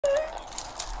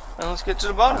Let's get to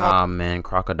the bottom. Ah man,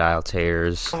 crocodile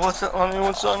tears. What's on there?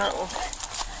 What's on there?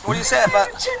 What do you say about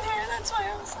chin hair? That's why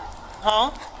I was like.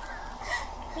 Huh?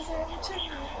 Because I have a chin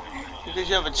hair. Because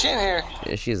you have a chin hair.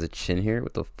 Yeah, she has a chin hair.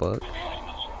 What the fuck?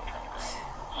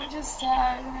 I'm just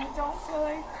sad and I don't feel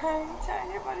like crying to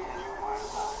anybody anymore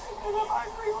about it because I'm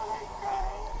angry when I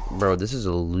cry. Bro, this is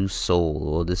a loose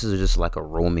soul. This is just like a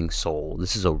roaming soul.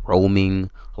 This is a roaming,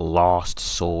 lost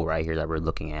soul right here that we're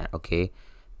looking at, okay?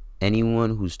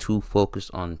 Anyone who's too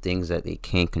focused on things that they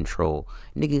can't control.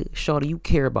 Nigga, shawty, you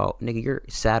care about. Nigga, you're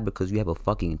sad because you have a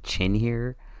fucking chin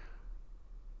here?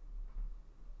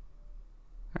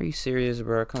 Are you serious,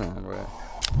 bro? Come on, bro.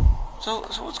 So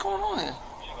what's going on here?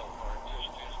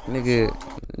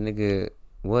 Nigga,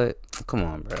 what? Come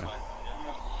on, bro.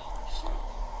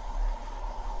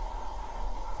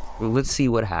 Let's see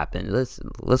what happened.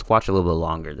 Let's watch a little bit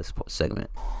longer this segment.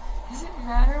 Does it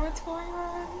matter what's going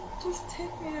on? Just take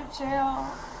me to jail,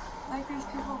 like these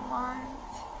people want.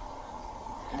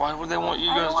 Why would they want you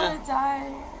guys to? I don't want to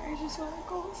die. I just want to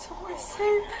go somewhere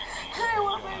safe. And I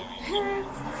want my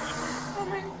parents and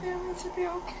my family to be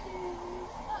okay.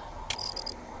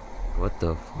 What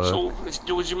the fuck?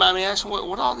 So, would you mind me asking,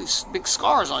 what are all these big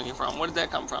scars on you from? Where did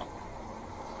that come from?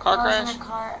 Car I crash? was in a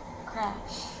car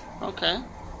crash. Okay.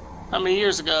 How many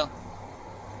years ago?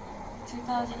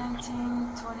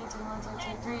 2019, 2021, so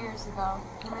 3 years ago.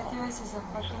 Prometheus is a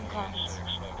fucking cunt.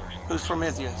 Who's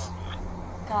Prometheus?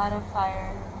 God of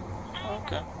fire.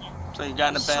 Okay. So you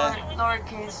got in a bad... Short,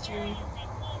 lowercase G.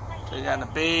 So you got in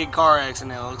a big car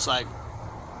accident, it looks like.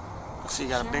 So you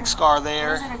got a big scar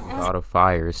there. God of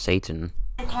fire, Satan.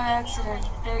 A car accident.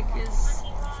 Big is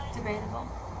debatable.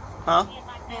 Huh?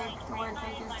 Big, the word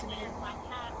big is debatable.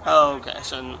 Oh, okay.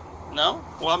 So, no?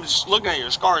 Well, I'm just looking at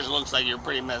your scars. It looks like you're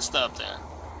pretty messed up there.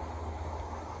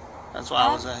 That's why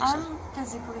I was asking. I'm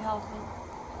physically healthy.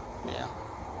 Yeah.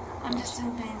 I'm just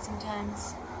in pain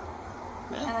sometimes.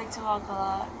 Yeah. I like to walk a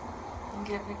lot and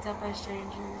get picked up by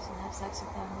strangers and have sex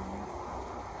with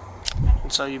them.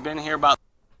 And so you've been here about...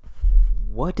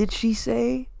 What did she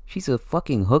say? She's a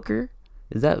fucking hooker?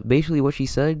 Is that basically what she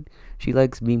said? She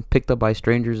likes being picked up by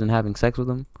strangers and having sex with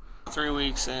them? 3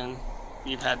 weeks and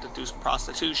you've had to do some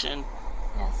prostitution.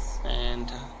 Yes.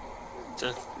 And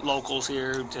to locals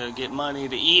here to get money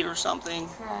to eat or something.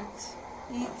 Correct.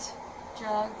 Eat,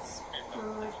 drugs,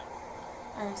 food,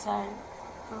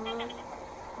 food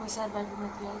was said by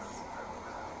Prometheus.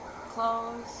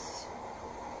 Clothes,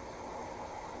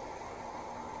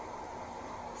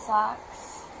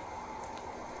 socks.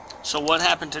 So what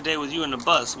happened today with you and the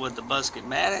bus? Would the bus get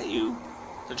mad at you?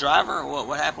 The driver? Or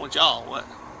what happened with y'all? What?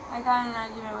 I got in an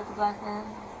argument with the black man.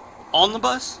 On the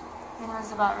bus? And it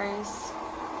was about race.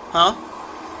 Huh?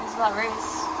 It was about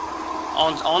race.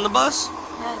 On the bus?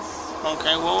 Yes.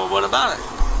 Okay, well, what about it?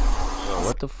 Bro,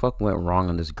 what the fuck went wrong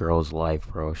in this girl's life,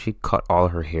 bro? She cut all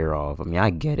her hair off. I mean, I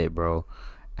get it, bro.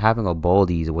 Having a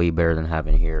baldy is way better than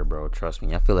having hair, bro. Trust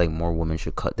me. I feel like more women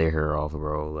should cut their hair off,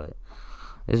 bro. Like,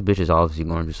 this bitch is obviously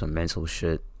going through some mental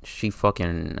shit. She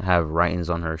fucking have writings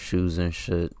on her shoes and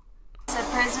shit. I said,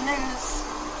 praise the news.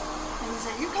 And he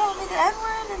said, you called me the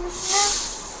N-word and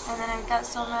this and that. And then I got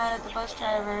so mad at the bus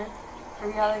driver for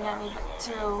yelling at me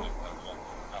too.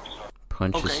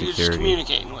 Punch okay, security. you're just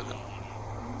communicating with him.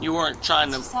 You weren't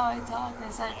trying to... That's how I talk. I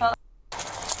said, I felt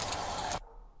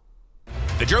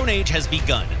The drone age has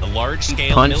begun in the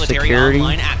large-scale Punch military security.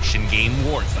 online action game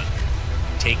War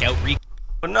Thunder. Take out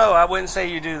But no, I wouldn't say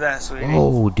you do that, sweetie.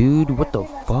 Whoa, dude, what the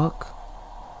fuck?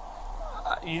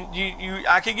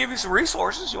 I can give you some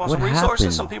resources. You want What some resources?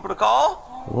 happened? Some people to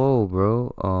call? Whoa,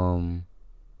 bro.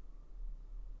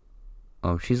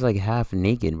 She's like half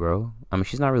naked, bro. I mean,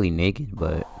 she's not really naked,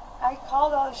 but I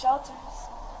called all the shelters.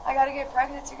 I gotta get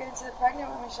pregnant to get into the pregnant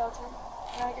women's shelter.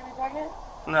 You wanna get me pregnant?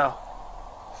 No.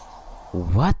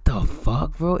 what the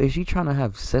fuck, bro? Is she trying to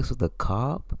have sex with a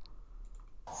cop?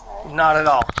 Sorry. Not at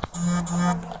all.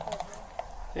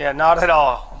 Yeah, not at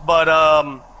all. But,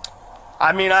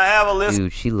 I mean, I have a list.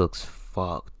 Dude, she looks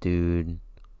fucked, dude.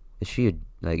 Is she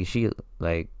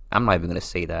like, I'm not even gonna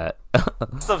say that.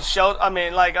 Of shelter, I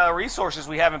mean, like resources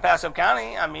we have in Pasco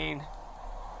County. I mean,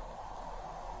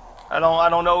 I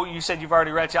don't know. You said you've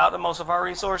already reached out to most of our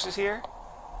resources here.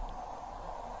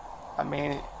 I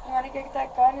mean, You wanna get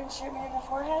that gun and shoot me in the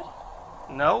forehead?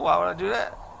 no. Why would I do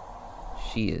that?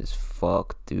 She is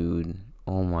fucked, dude.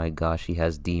 Oh my gosh, she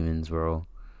has demons, bro.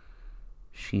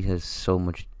 She has so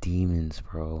much demons,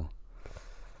 bro.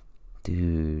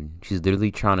 Dude, she's literally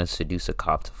trying to seduce a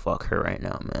cop to fuck her right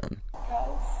now, man.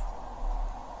 Because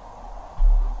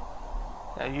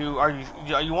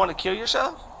Are you want to kill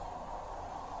yourself?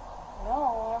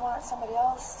 no, I want somebody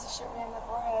else to shoot me in the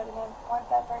forehead and I want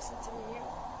that person to be you.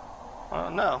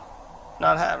 No,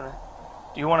 not happening.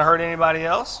 Do you want to hurt anybody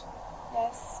else?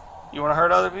 Yes. You want to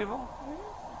hurt other people?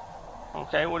 Mm-hmm.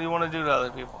 Okay, what do you want to do to other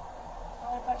people?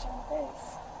 I want to punch you in the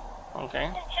face.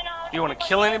 Okay. Do you want to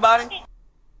kill anybody?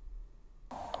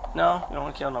 No, you don't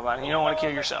want to kill nobody. You don't want to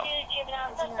kill yourself.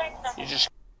 You just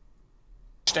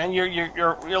stand. You're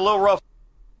a little rough.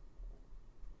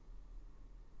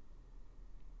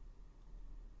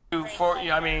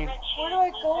 I mean. Where do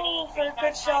I go for a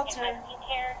good shelter?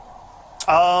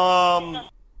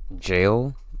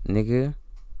 Jail, nigga.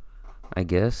 I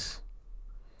guess.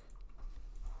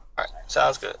 All right,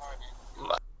 sounds good.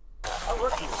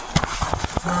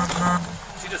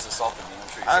 She just assaulted me. I'm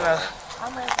sure you I saw know. that.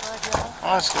 I'm ready to go.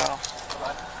 Let's go.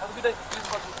 Have a good day.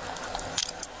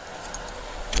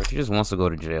 Bro, she just wants to go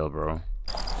to jail, bro.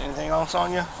 Anything else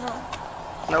on you? No.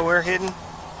 Nowhere hidden?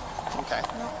 Okay.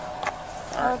 No.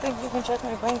 I don't think you can check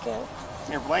my blanket.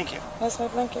 Your blanket? That's my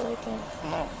blanket right there.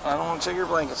 No, I don't want to check your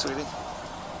blanket, sweetie.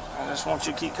 I just want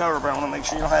you to keep covered, but I want to make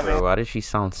sure you don't have Bro, why does she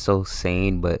sound so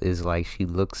sane, but is like she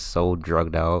looks so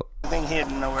drugged out? anything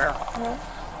hidden nowhere. No.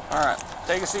 Alright,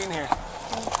 take a seat in here.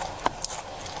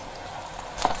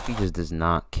 She just does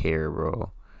not care,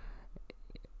 bro.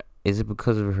 Is it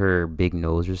because of her big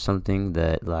nose or something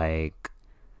that, like,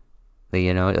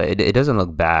 you know, it doesn't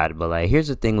look bad, but, like, here's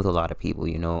the thing with a lot of people,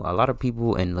 you know, a lot of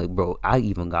people, and, like, bro, I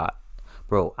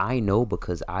know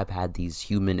because I've had these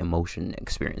human emotion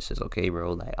experiences, okay,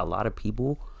 bro? Like, a lot of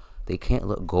people, they can't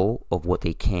let go of what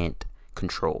they can't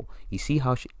control. You see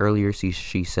how earlier she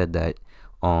said that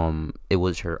it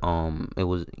was her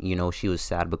you know, she was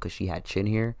sad because she had chin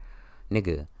hair.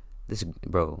 Nigga,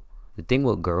 bro, the thing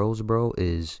with girls, bro,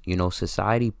 is, you know,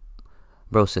 society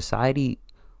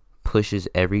pushes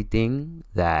everything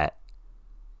that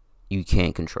you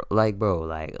can't control. Like, bro,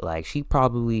 like she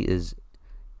probably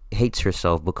hates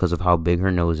herself because of how big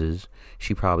her nose is.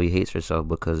 She probably hates herself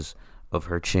because of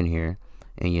her chin hair.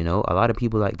 And, you know, a lot of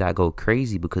people like that go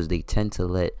crazy because they tend to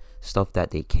let stuff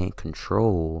that they can't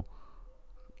control,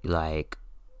 like,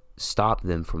 stop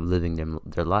them from living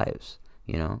their lives,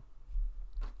 you know?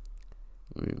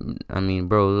 I mean,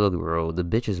 bro, look, bro, the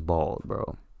bitch is bald,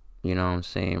 bro. You know what I'm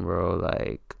saying, bro?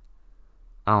 Like,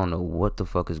 I don't know what the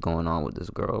fuck is going on with this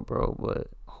girl, bro, but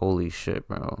holy shit,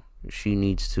 bro. She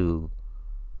needs to,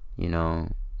 you know,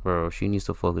 bro, she needs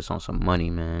to focus on some money,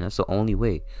 man. That's the only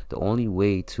way. The only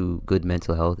way to good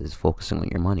mental health is focusing on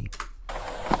your money.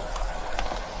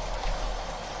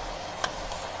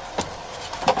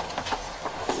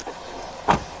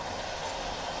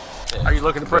 Are you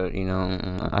looking for? But, you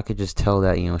know, I could just tell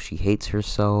that, you know, she hates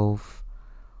herself,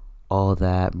 all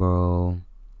that, bro.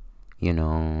 You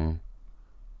know,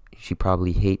 she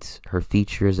probably hates her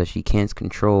features that she can't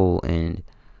control, and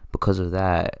because of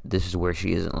that, this is where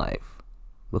she is in life.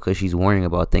 Because she's worrying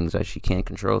about things that she can't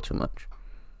control too much.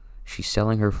 She's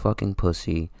selling her fucking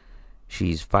pussy.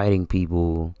 She's fighting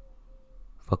people.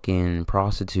 Fucking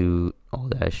prostitute. All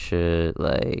that shit.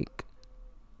 Like,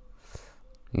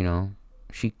 you know,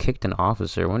 she kicked an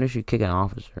officer. When did she kick an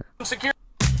officer? Security.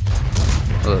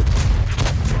 Look.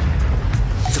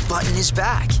 The button is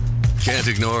back. Can't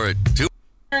ignore it.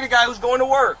 You're the guy who's going to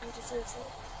work. He deserves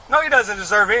it. No, he doesn't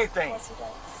deserve anything. Yes, he does.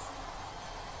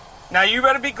 Now, you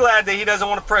better be glad that he doesn't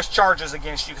want to press charges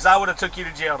against you, because I would have took you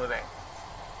to jail today.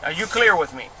 Are you clear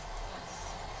with me?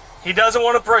 He doesn't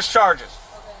want to press charges.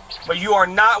 Okay. But you are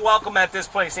not welcome at this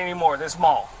place anymore, this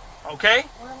mall. Okay?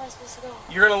 Where am I supposed to go?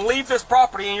 You're going to leave this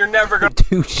property and you're never going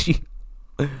to...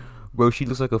 Dude, bro, she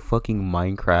looks like a fucking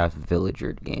Minecraft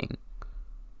villager gang.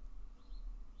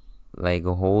 Like,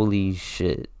 holy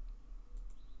shit.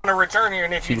 return here,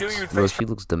 and if you do, you Bro, face she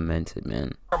looks demented,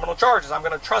 man. criminal charges. I'm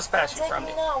going to trespass you Take from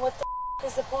me you. now. What the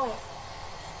is the point?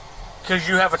 Because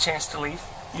you have a chance to leave.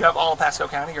 You have all of Pasco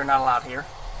County. You're not allowed here.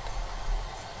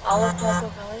 All of Pasco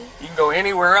County? You can go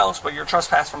anywhere else, but you're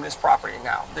trespassed from this property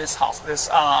now. This house. This,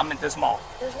 I'm at this mall.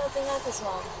 There's nothing at this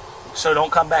mall. So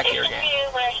don't come back here again.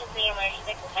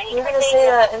 You're gonna say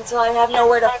that until I have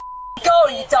nowhere to go,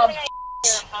 you dumb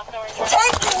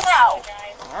Take me now!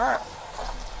 Alright.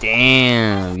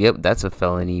 Damn. Yep, that's a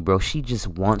felony, bro. She just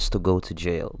wants to go to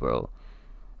jail, bro.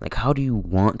 Like, how do you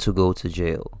want to go to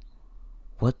jail?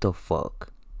 What the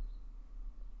fuck?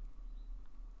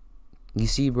 You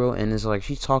see, bro, and it's like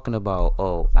she's talking about,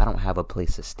 oh, I don't have a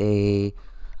place to stay.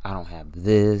 I don't have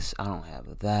this. I don't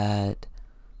have that.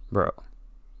 Bro.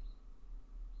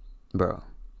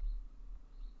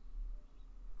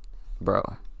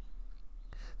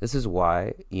 This is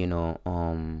why, you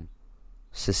know,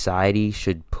 society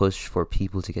should push for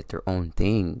people to get their own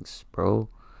things, bro.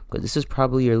 But this is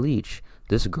probably your leech.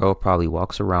 This girl probably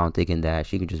walks around thinking that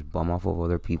she can just bum off of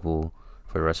other people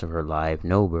for the rest of her life.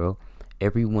 No, bro.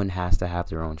 Everyone has to have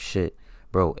their own shit,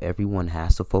 bro. Everyone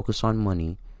has to focus on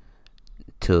money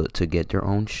to get their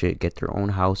own shit, get their own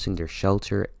housing, their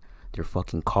shelter, their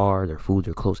fucking car, their food,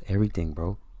 their clothes, everything,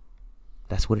 bro.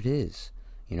 That's what it is,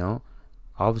 you know.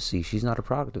 Obviously, she's not a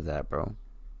product of that, bro.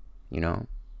 You know,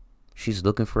 she's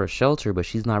looking for a shelter, but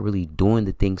she's not really doing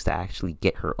the things to actually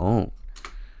get her own.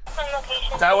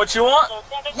 Is that what you want?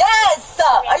 Yes!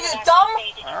 Are you dumb?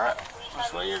 Alright,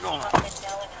 that's where you're going.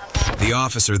 The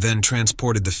officer then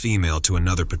transported the female to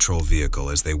another patrol vehicle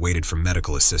as they waited for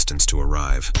medical assistance to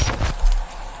arrive.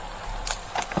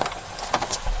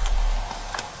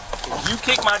 If you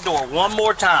kick my door one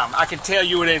more time, I can tell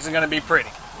you it isn't going to be pretty.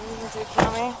 You gonna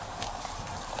kill me?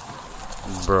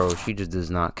 Bro, she just does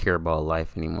not care about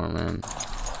life anymore, man.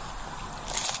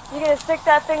 You gonna stick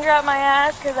that finger up my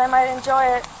ass? Because I might enjoy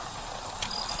it.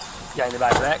 Got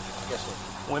anybody back? Guess what?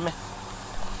 Women?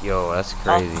 Yo, that's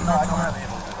crazy. No, I don't have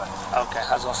anyone to do that. Okay,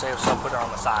 I was going to say, so put her on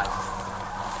the side.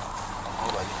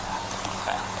 Nobody.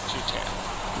 Okay, it's your turn.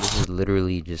 This is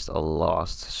literally just a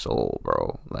lost soul,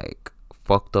 bro. Like,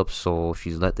 fucked up soul.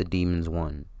 She's let the demons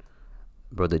win.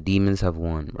 Bro, the demons have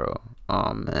won, bro.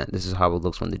 Oh, man. This is how it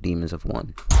looks when the demons have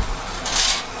won. Watch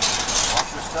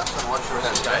your steps and watch your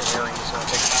head, guys.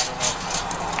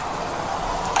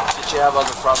 Did you have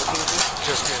other provocations?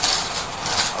 Just this.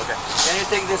 Okay. Can you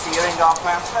take this earring off,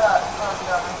 ma'am?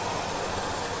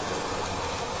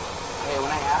 Hey, when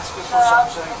I ask you for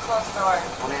something,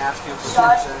 when I ask you for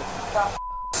something,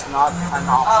 it's not an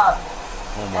option.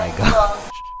 Oh my god.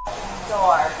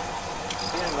 Door.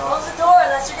 Here you go. Close the door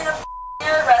unless you're gonna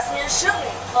arrest me or shoot me.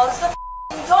 Close the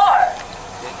door.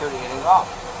 Take your earring off.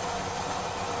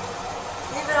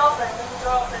 Leave it open. Leave the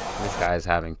door open. This guy's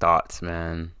having thoughts,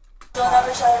 man. Don't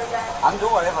ever shut it again. I'm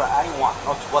doing whatever I want,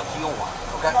 not what you want.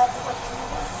 Okay? That's what you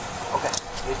want. Okay.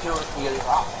 Get your earring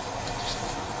off.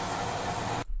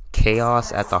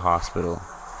 Chaos at the hospital.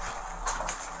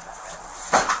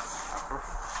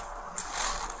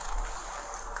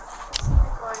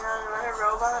 Going on, am I a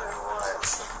robot or what?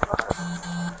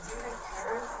 Do you even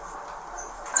care?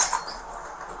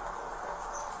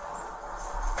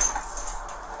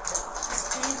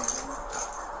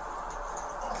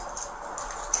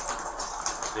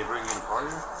 They bring in party?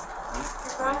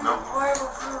 You're bringing horrible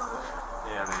food.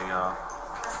 Yeah,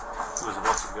 he was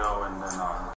about to go and then